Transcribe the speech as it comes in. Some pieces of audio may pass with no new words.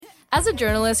As a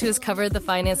journalist who has covered the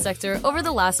finance sector over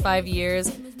the last 5 years,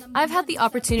 I've had the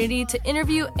opportunity to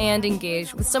interview and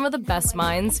engage with some of the best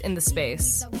minds in the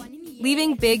space.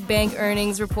 Leaving big bank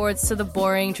earnings reports to the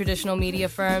boring traditional media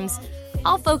firms,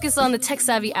 I'll focus on the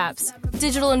tech-savvy apps,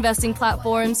 digital investing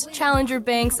platforms, challenger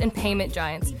banks, and payment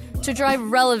giants to drive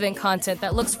relevant content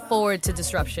that looks forward to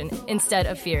disruption instead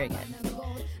of fearing it.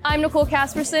 I'm Nicole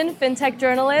Casperson, fintech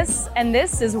journalist, and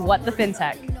this is What the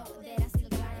Fintech.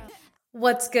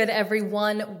 What's good,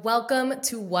 everyone? Welcome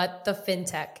to What the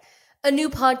Fintech, a new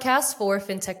podcast for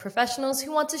fintech professionals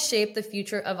who want to shape the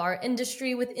future of our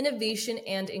industry with innovation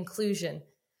and inclusion.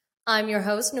 I'm your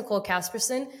host, Nicole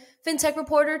Casperson, fintech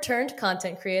reporter turned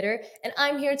content creator, and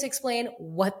I'm here to explain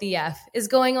what the F is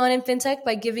going on in fintech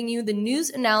by giving you the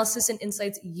news, analysis, and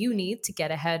insights you need to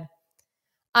get ahead.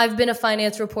 I've been a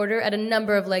finance reporter at a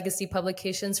number of legacy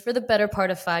publications for the better part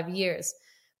of 5 years,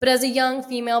 but as a young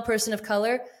female person of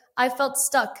color, I felt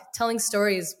stuck telling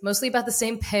stories mostly about the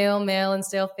same pale, male, and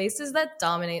stale faces that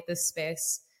dominate this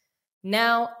space.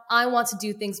 Now, I want to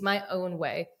do things my own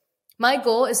way. My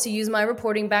goal is to use my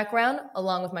reporting background,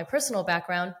 along with my personal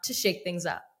background, to shake things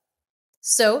up.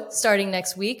 So, starting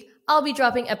next week, I'll be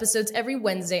dropping episodes every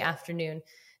Wednesday afternoon.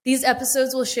 These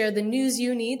episodes will share the news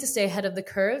you need to stay ahead of the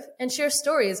curve and share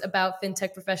stories about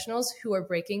fintech professionals who are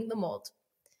breaking the mold.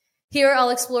 Here, I'll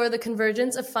explore the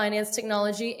convergence of finance,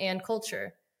 technology, and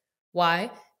culture.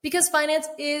 Why? Because finance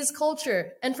is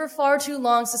culture, and for far too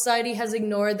long, society has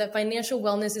ignored that financial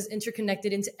wellness is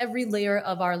interconnected into every layer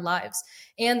of our lives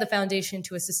and the foundation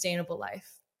to a sustainable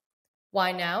life.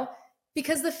 Why now?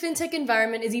 Because the fintech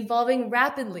environment is evolving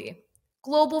rapidly.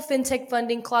 Global fintech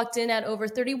funding clocked in at over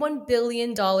 $31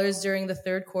 billion during the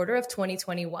third quarter of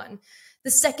 2021,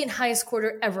 the second highest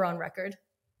quarter ever on record.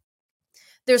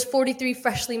 There's 43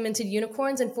 freshly minted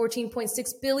unicorns and $14.6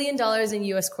 billion in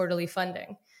U.S. quarterly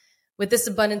funding. With this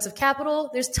abundance of capital,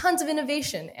 there's tons of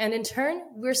innovation, and in turn,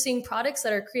 we're seeing products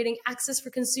that are creating access for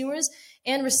consumers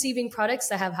and receiving products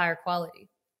that have higher quality.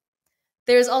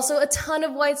 There's also a ton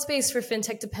of white space for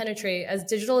fintech to penetrate as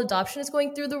digital adoption is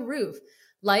going through the roof,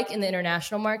 like in the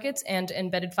international markets and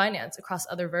embedded finance across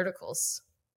other verticals.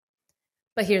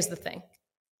 But here's the thing.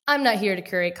 I'm not here to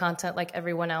curate content like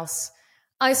everyone else.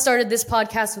 I started this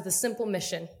podcast with a simple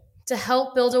mission: to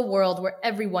help build a world where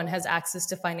everyone has access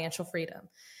to financial freedom.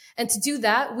 And to do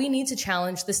that, we need to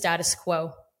challenge the status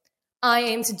quo. I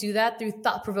aim to do that through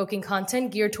thought-provoking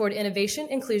content geared toward innovation,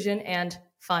 inclusion, and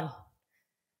fun.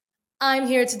 I'm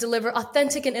here to deliver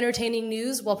authentic and entertaining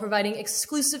news while providing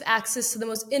exclusive access to the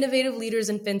most innovative leaders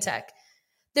in fintech.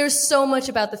 There's so much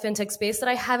about the fintech space that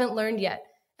I haven't learned yet,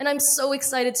 and I'm so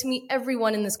excited to meet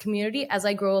everyone in this community as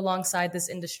I grow alongside this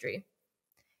industry.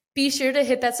 Be sure to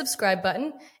hit that subscribe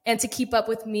button and to keep up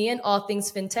with me and all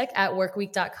things fintech at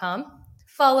workweek.com.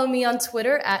 Follow me on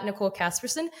Twitter at Nicole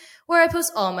Casperson, where I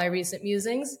post all my recent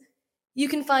musings. You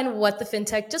can find What the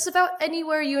Fintech just about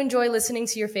anywhere you enjoy listening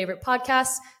to your favorite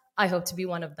podcasts. I hope to be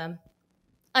one of them.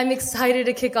 I'm excited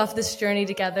to kick off this journey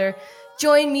together.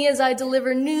 Join me as I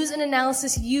deliver news and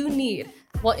analysis you need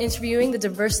while interviewing the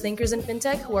diverse thinkers in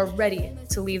fintech who are ready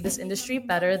to leave this industry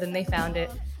better than they found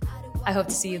it. I hope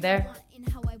to see you there.